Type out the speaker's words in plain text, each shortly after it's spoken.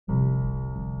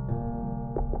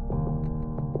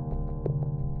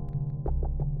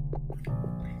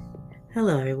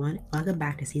Hello, everyone. Welcome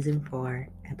back to Season 4,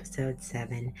 Episode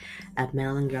 7 of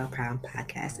Mel and Girl Problem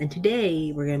Podcast. And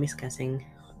today we're going to be discussing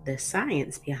the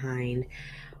science behind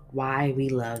why we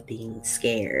love being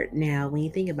scared. Now, when you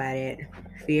think about it,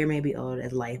 fear may be old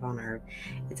as life on Earth.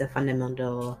 It's a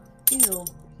fundamental,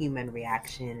 human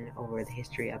reaction over the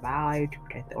history of biology to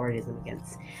protect the organism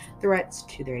against threats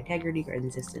to their integrity or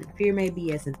existence. Fear may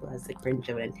be as simple as the cringe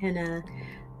of an antenna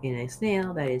in a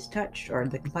snail that is touched, or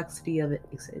the complexity of it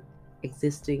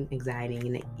existing anxiety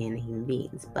in human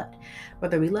beings. But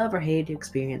whether we love or hate to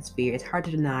experience fear, it's hard to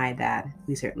deny that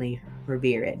we certainly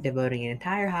revere it, devoting an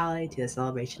entire holiday to the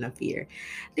celebration of fear.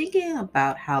 Thinking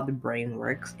about how the brain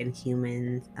works in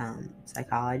human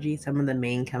psychology, some of the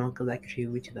main chemicals that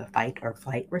contribute to the fight or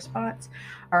flight response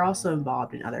are also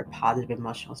involved in other positive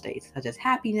emotional states, such as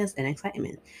happiness and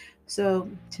excitement. So,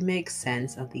 to make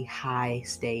sense of the high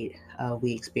state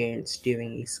we experience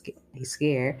during a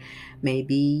scare,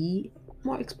 maybe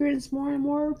experience more and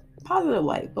more positive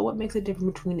life. But what makes it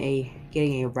different between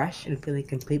getting a rush and feeling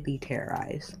completely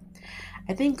terrorized?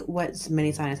 I think what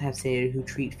many scientists have stated who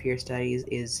treat fear studies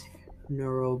is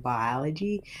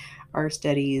neurobiology, or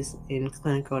studies in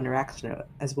clinical interaction,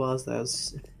 as well as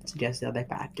those suggest other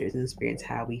factors and experience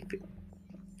how we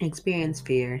experience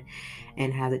fear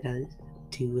and how it does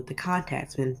to with the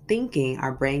context. When thinking,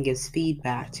 our brain gives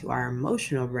feedback to our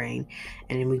emotional brain,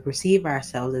 and we perceive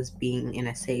ourselves as being in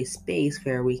a safe space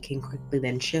where we can quickly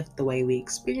then shift the way we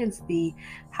experience the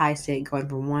high state, going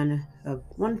from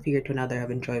one fear to another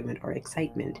of enjoyment or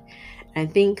excitement. And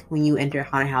I think when you enter a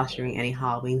haunted house during any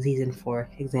Halloween season, for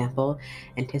example,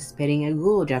 anticipating a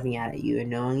ghoul jumping out at you and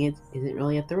knowing it isn't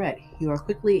really a threat, you are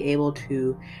quickly able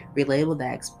to relabel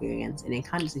that experience. And in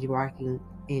contrast, if you're walking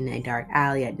in a dark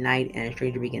alley at night and a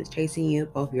stranger begins chasing you,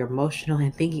 both your emotional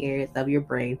and thinking areas of your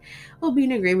brain will be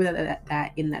in agreement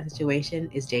that in that situation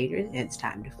is dangerous and it's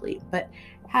time to flee. But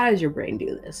how does your brain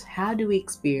do this? How do we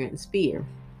experience fear?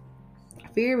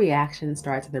 Fear reaction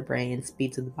starts in the brain and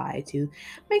speeds of the body to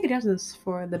make adjustments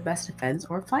for the best defense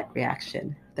or flight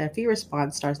reaction. The fear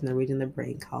response starts in the region of the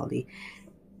brain called the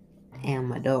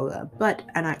amygdala. But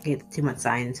I'm not getting too much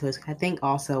science into it. I think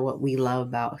also what we love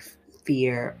about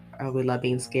fear, or we love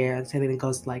being scared, same thing that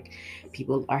goes like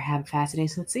people are have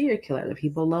fascination with serial killers.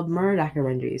 People love murder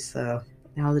documentaries. So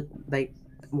now, like,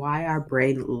 why our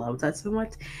brain loves that so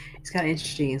much, it's kind of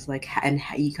interesting. It's like, and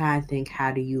you kind of think,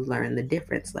 how do you learn the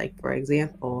difference? Like, for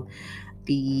example,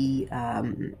 the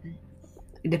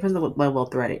it depends on what level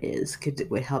of threat it is, because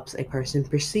it helps a person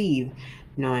perceive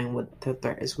knowing what the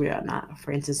threat is real or not.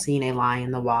 For instance, seeing a lion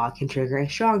in the wild can trigger a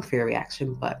strong fear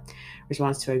reaction, but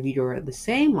response to a video of the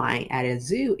same lion at a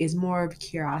zoo is more of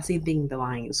curiosity, thinking the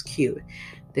lion is cute.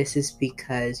 This is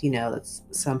because, that's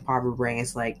some part of our brain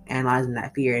is like analyzing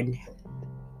that fear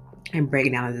and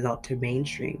breaking down the result to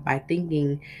mainstream by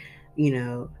thinking, you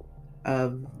know,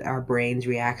 of our brain's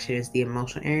reaction is the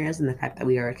emotional areas, and the fact that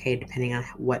we are okay depending on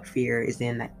what fear is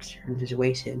in that certain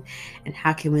situation. And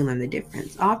how can we learn the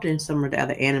difference? Often, similar to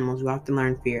other animals, we often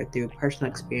learn fear through personal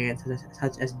experiences,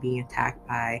 such as being attacked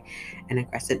by an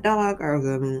aggressive dog, or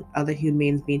observing other human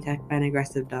beings being attacked by an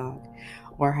aggressive dog.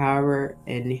 Or, however,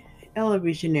 an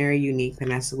evolutionary unique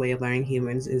and that's the way of learning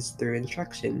humans is through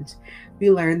instructions.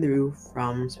 We learn through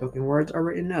from spoken words or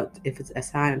written notes. If it's a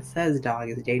sign that says dog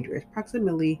is dangerous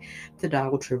proximity, the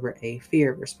dog will trigger a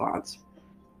fear response.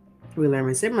 We learn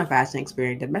in similar fashion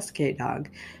experience a domesticated dog,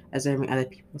 observing other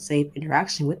people's safe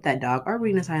interaction with that dog, or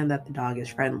reading a sign that the dog is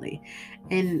friendly.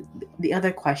 And the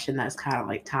other question that's kind of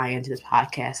like tie into this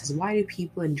podcast is, why do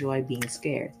people enjoy being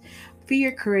scared?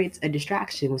 Fear creates a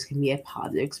distraction, which can be a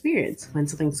positive experience. When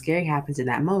something scary happens in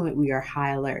that moment, we are high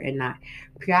alert and not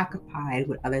preoccupied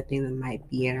with other things that might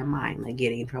be in our mind, like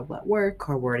getting in trouble at work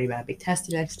or worrying about a big test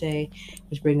the next day,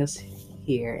 which brings us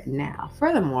here and now.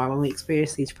 Furthermore, when we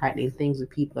experience these frightening things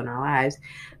with people in our lives,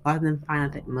 a lot of them find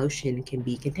out that emotion can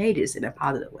be contagious in a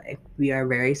positive way. We are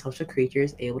very social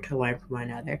creatures, able to learn from one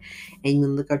another, and you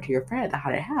can look up to your friend at the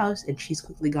haunted house, and she's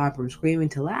quickly gone from screaming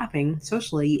to laughing,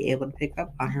 socially able to pick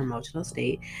up on her emotional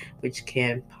state, which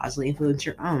can positively influence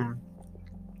your own.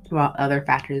 While other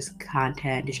factors,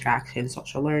 content, distraction,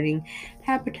 social learning,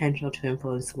 have potential to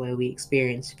influence the way we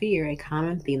experience fear, a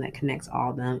common theme that connects all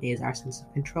of them is our sense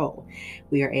of control.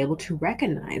 We are able to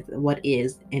recognize what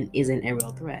is and isn't a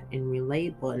real threat and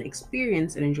relatable and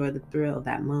experience and enjoy the thrill of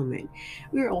that moment.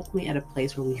 We are ultimately at a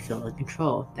place where we feel in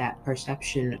control. That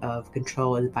perception of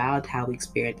control is vital to how we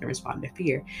experience and respond to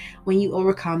fear. When you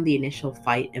overcome the initial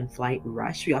fight and flight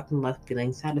rush, we often left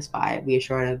feeling satisfied,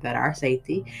 reassured that our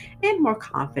safety, and more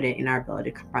confident in our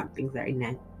ability to confront things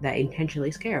that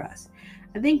intentionally scare us.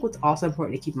 I think what's also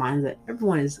important to keep in mind is that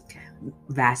everyone is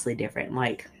vastly different.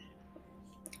 Like,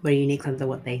 what a unique sense of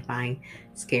what they find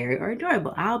scary or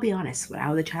enjoyable. I'll be honest, when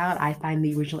I was a child, I find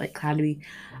the original It Clown to be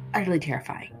utterly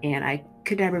terrifying, and I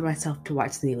could never bring myself to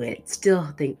watch the new It. Still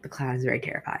think the clown is very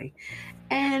terrifying.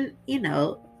 And,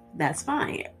 that's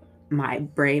fine. My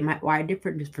brain might wire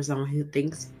different just for someone who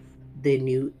thinks the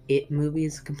new It movie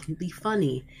is completely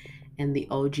funny and the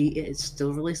OG is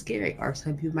still really scary. Or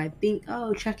some people might think,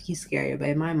 oh, Chucky's scary, but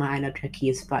in my mind, Chucky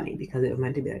is funny because it was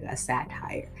meant to be like a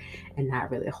satire and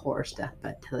not really horror stuff.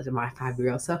 But to my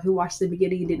 5-year-old self who watched the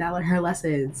beginning and did not learn her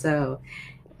lesson. So,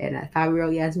 and that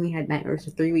 5-year-old Yasmin had nightmares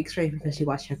for 3 weeks straight because she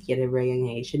watched Chucky at a very young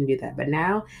age. Shouldn't do that. But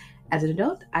now, as an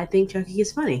adult, I think Chucky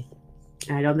is funny.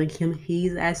 I don't think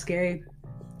he's as scary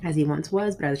as he once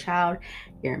was, but as a child,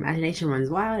 your imagination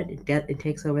runs wild and it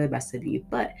takes over the best of you.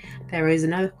 But there is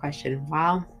another question.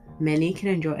 While many can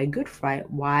enjoy a good fright,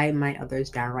 why might others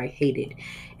downright hate it?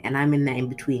 And I'm in that in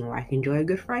between where I can enjoy a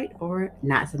good fright or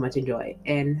not so much enjoy it.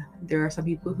 And there are some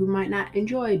people who might not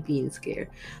enjoy being scared.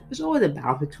 There's always a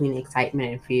balance between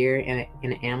excitement and fear in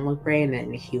an animal's brain and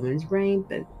in a human's brain,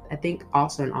 but I think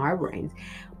also in our brains,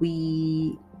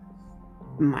 we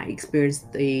might experience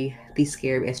the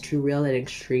scary as too real and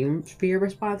extreme fear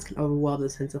response can overwhelm the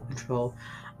sense of control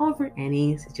over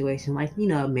any situation. Like,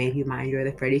 maybe you might enjoy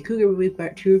the Freddy Krueger movie,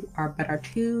 but are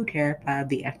too terrified of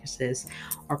The Exorcist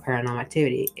or Paranormal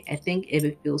Activity. I think if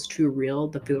it feels too real,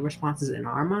 the fear responses in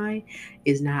our mind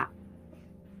is not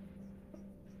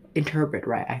interpret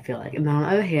right, I feel like. And on the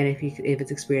other hand, if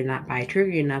it's experienced not by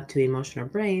triggering enough to the emotional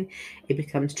brain, it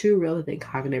becomes too real to the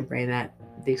cognitive brain that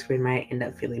the experience might end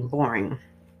up feeling boring.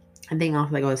 I think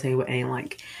also like I was saying with any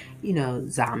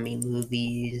zombie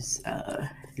movies,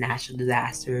 natural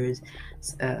disasters,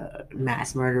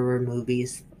 mass murderer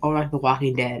movies, or like The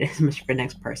Walking Dead is much for the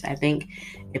next person. I think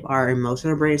if our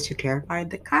emotional brain is too terrified,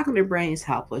 the cognitive brain is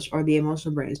helpless, or the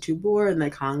emotional brain is too bored, and the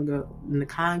cognitive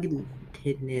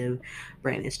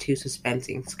brain is too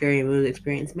suspensing. Scary movie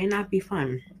experience may not be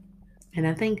fun. And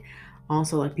I think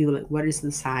also like people like what is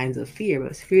the signs of fear?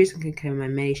 But fears can come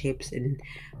in many shapes and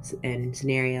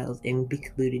scenarios,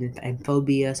 including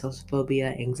phobia, social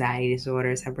phobia, anxiety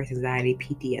disorder, separation anxiety,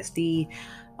 PTSD,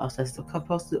 obsessive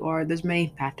compulsive disorder. There's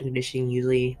many factor conditioning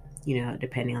usually,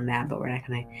 depending on that, but we're not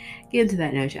gonna get into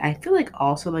that notion. I feel like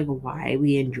also like why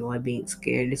we enjoy being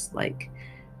scared is like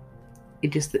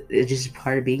it's just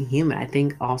part of being human. I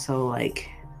think also like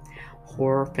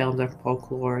horror films and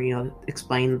folklore,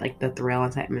 explain like the thrill and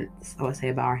excitement, I would say,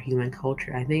 about our human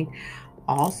culture. I think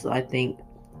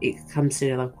it comes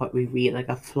to like what we read, like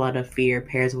a flood of fear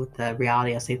pairs with the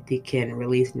reality of safety can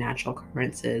release natural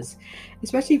occurrences,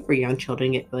 especially for young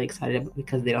children get really excited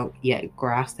because they don't yet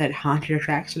grasp that haunted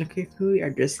attraction of creepy movie or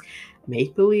just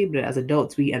make believe. But as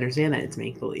adults, we understand that it's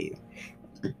make believe,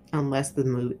 unless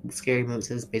the scary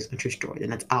movie is based on true story,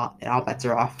 then that's all bets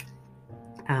are off.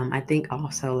 I think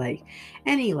also like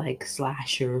any like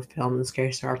slasher film and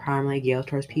scary story are primarily geared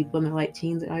towards people in their late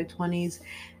teens and early 20s.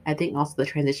 I think also the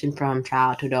transition from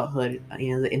child to adulthood,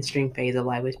 the interesting phase of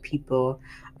life which people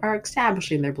are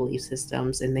establishing their belief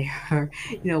systems and they are,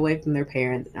 away from their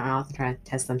parents and are often trying to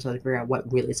test themselves to figure out what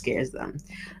really scares them.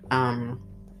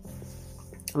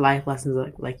 Life lessons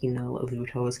like what we were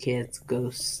told as kids,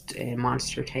 ghost and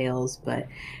monster tales. But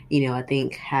I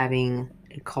think having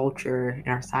a culture in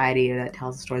our society that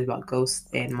tells stories about ghosts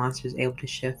and monsters able to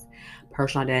shift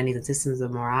personal identities and systems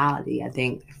of morality. I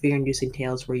think fear-inducing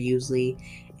tales were usually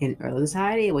in early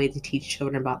society a way to teach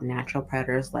children about natural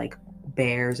predators like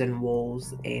bears and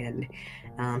wolves, and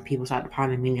people started to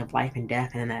ponder the meaning of life and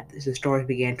death, and that the stories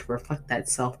began to reflect that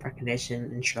self-recognition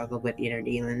and struggle with inner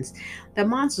demons. The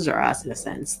monsters are us in a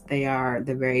sense. They are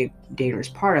the very dangerous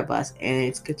part of us, and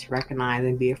it's good to recognize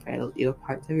and be afraid of evil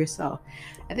parts of yourself.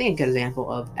 I think a good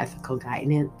example of ethical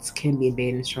guidance can be a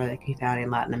maiden story that can be found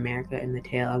in Latin America in the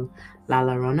tale of La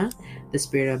Llorona, the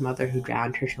spirit of a mother who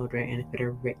drowned her children in a fit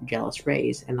of jealous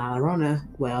rage, and La Llorona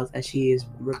wails as she is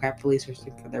regretfully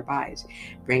searching for their lives,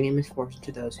 bringing misfortune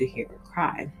to those who hear her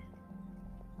cry.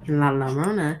 And La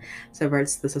Llorona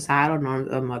subverts the societal norms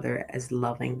of mother as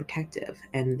loving, protective,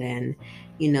 and then,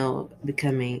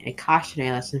 becoming a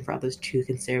cautionary lesson for others to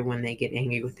consider when they get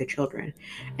angry with their children.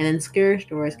 And then scary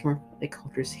stories can reflect the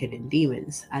culture's hidden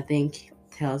demons. I think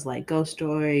tales like ghost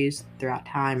stories throughout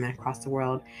time and across the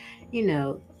world,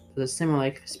 the similar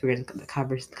experience that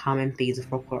covers common themes of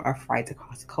folklore or frights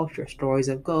across the culture. Stories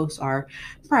of ghosts are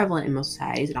prevalent in most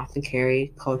societies and often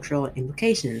carry cultural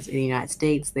implications. In the United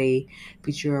States, they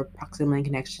feature proximate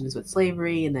connections with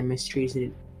slavery and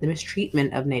the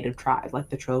mistreatment of native tribes, like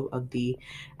the trope of the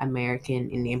American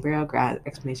Indian burial ground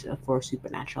explanation for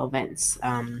supernatural events.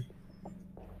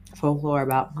 folklore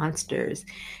about monsters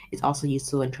is also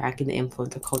useful in tracking the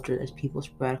influence of culture as people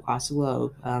spread across the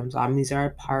globe. Zombies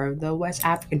are part of the West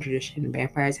African tradition.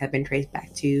 Vampires have been traced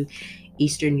back to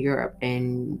Eastern Europe,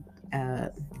 and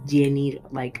genie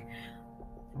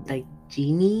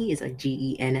genie is like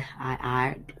Genii,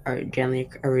 or generally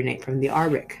originate from the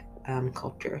Arabic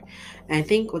culture. And I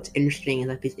think what's interesting is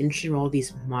like these interesting role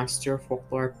these monster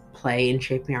folklore play in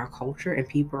shaping our culture, and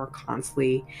people are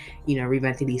constantly,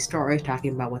 reinventing these stories,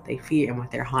 talking about what they fear and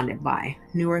what they're haunted by.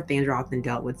 Newer things are often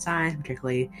dealt with science,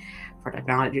 particularly for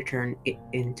technology to turn it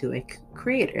into a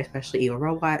creator, especially evil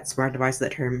robots, smart devices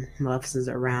that turn maleficence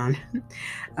around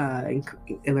and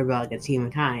rebel against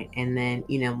humankind. And then,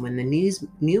 when the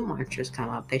new monsters come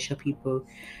up, they show people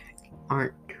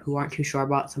aren't too sure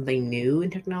about something new in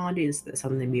technology is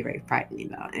something to be very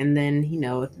frightening about. And then,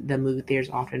 the movie theater is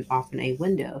often a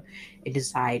window into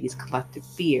society's collective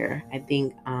fear. I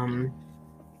think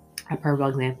a perfect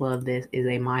example of this is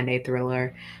a modern-day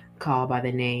thriller called by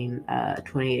the name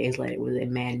 28 Days Later, with a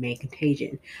man-made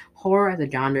contagion. Horror as a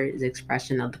genre is an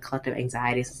expression of the collective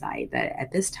anxiety of society that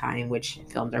at this time, which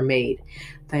films are made,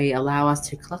 they allow us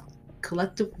to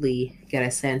collectively get a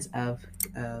sense of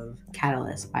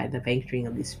catalyst by the vanquishing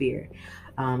of this fear.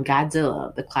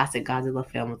 Godzilla, the classic Godzilla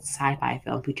film, was a sci-fi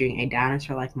film featuring a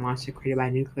dinosaur-like monster created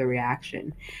by nuclear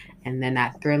reaction, and then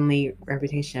that thrilling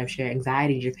reputation of shared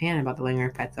anxiety in Japan about the lingering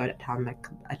effects of atomic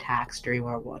attacks during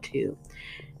World War II.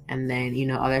 And then,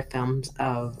 other films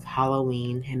of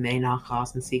Halloween and many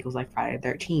knockoffs and sequels like Friday the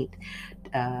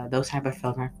 13th. Those type of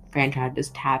film franchises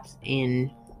taps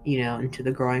in, into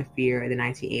the growing fear of the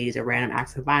 1980s of random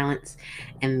acts of violence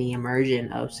and the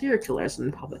immersion of serial killers in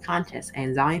the public context.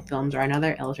 And zombie films are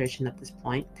another illustration at this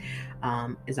point.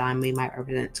 A zombie might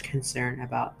represent concern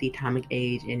about the atomic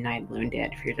age in Night of the Living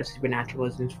Dead, fears of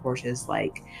supernatural forces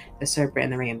like the Serpent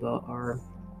and the Rainbow, or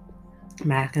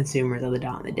mass consumers of the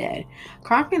Dawn of the Dead.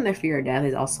 Conquering the fear of death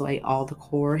is also all the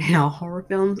core in all horror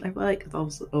films. I feel like it's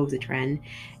also always a trend.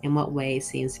 In what way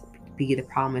seems to be the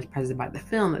problem is presented by the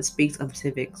film that speaks of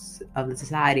specifics of the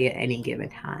society at any given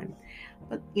time.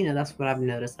 But that's what I've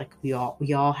noticed. Like we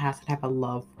all have some type of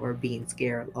love for being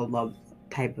scared, or love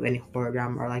type of any horror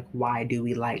drama, or like why do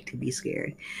we like to be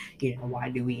scared? Why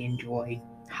do we enjoy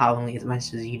Halloween as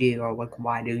much as you do, or like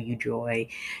why do you enjoy,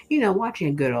 watching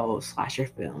a good old slasher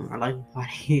film, or like why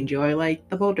do you enjoy like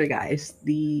the Poltergeist,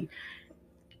 the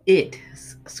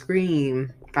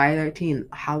Scream, Friday 13,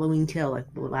 Halloween Kill,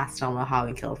 like the last time about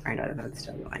Halloween Kill franchise that's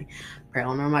still going,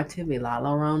 Paranormal Activity, La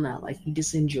Llorona. Like you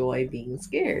just enjoy being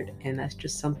scared, and that's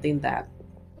just something that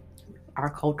our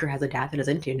culture has adapted us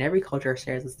into, and every culture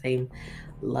shares the same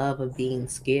love of being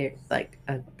scared, like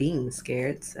of being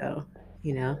scared. So,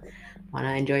 why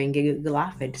not enjoy and get a good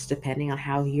laugh at, just depending on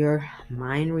how your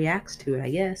mind reacts to it, I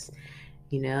guess.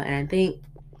 And I think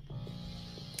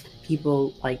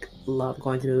people like love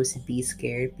going to movies to be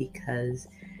scared because,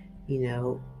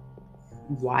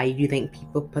 why do you think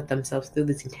people put themselves through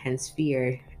this intense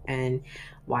fear? And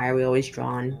why are we always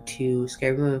drawn to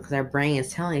scary movies? Because our brain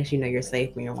is telling us, you're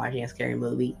safe when you're watching a scary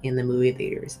movie in the movie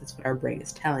theaters. That's what our brain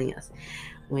is telling us.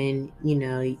 When,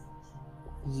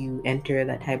 you enter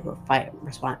that type of fight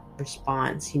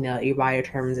response, your body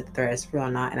determines if the threat is real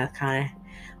or not. And that's kind of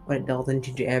what it delves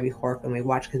into every horror film we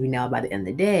watch, because we know by the end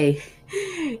of the day,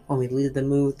 when we leave the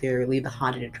movie theater, leave the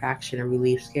haunted attraction, or we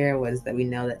leave scare ones, that we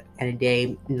know that at a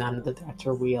day none of the threats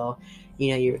are real.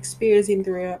 You're experiencing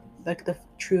like the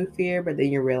true fear, but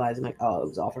then you're realizing like, oh, it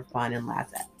was all for fun and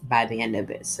laughs at by the end of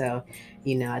it. So,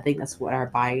 I think that's what our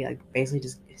body like basically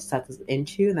just sets us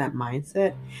into, that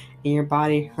mindset. And your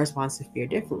body responds to fear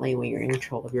differently when you're in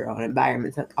control of your own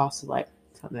environment. So that's also like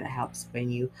something that helps when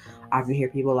you often hear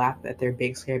people laugh that they're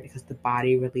big scared, because the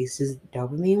body releases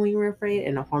dopamine when you're afraid,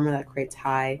 and a hormone that creates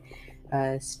high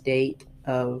state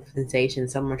of sensation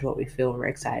similar to what we feel when we're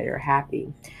excited or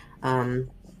happy.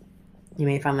 You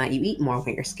may find that you eat more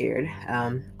when you're scared.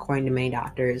 According to many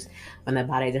doctors, when the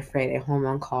body is afraid, a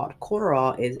hormone called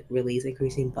cortisol is released,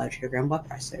 increasing blood sugar and blood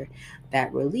pressure.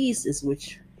 That release is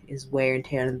wear and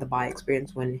tear that the body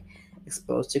experiences when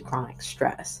exposed to chronic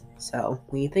stress. So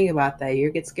when you think about that, you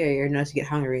get scared, you notice you get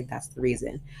hungry, that's the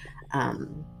reason.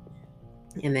 And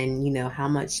then, how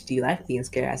much do you like being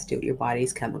scared has to do with your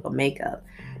body's chemical makeup.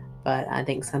 But I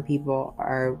think some people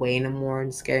are way in a more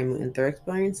scary mood in their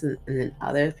experience, and then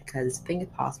others, because I think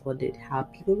it's possible to how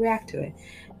people react to it.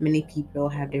 Many people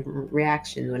have different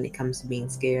reactions when it comes to being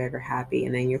scared or happy,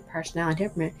 and then your personality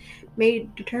temperament may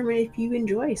determine if you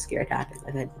enjoy scare tactics,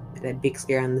 like that big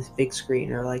scare on this big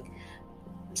screen, or like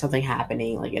something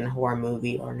happening like in a horror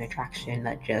movie or an attraction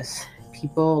that just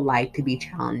people like to be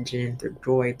challenged and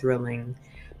enjoy thrilling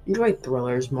enjoy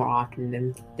thrillers more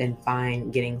often than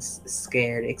find getting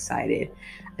scared, excited.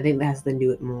 I think that has to do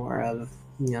with more of,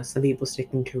 some people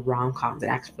sticking to rom-coms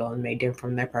and action films may differ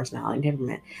from their personality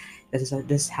temperament. This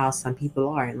is how some people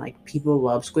are, and like people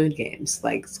love Squid Games.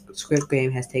 Like Squid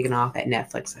Game has taken off at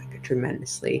Netflix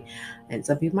tremendously, and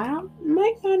some people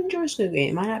might not enjoy Squid Game.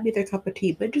 It might not be their cup of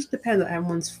tea, but it just depends on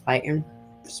everyone's fight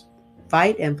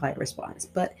and flight response.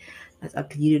 But that's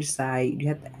up to you to decide. You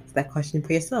have to ask that question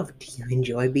for yourself. Do you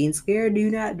enjoy being scared? Do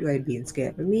you not enjoy being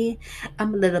scared? For me,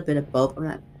 I'm a little bit of both. I'm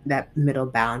not that middle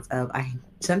balance of I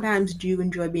sometimes do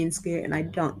enjoy being scared and I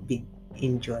don't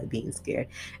enjoy being scared.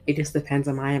 It just depends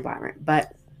on my environment.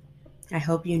 But I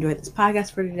hope you enjoyed this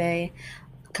podcast for today.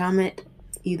 Comment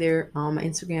either on my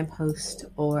Instagram post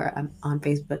or on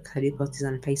Facebook. I do post these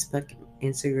on Facebook,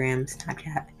 Instagram,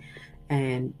 Snapchat,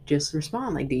 and just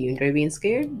respond. Like, do you enjoy being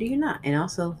scared? Do you not? And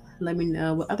also let me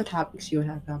know what other topics you would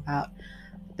talk about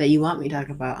that you want me to talk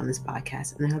about on this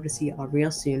podcast. And I hope to see y'all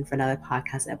real soon for another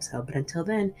podcast episode. But until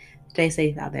then, stay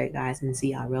safe out there, guys, and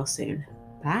see y'all real soon.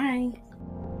 Bye.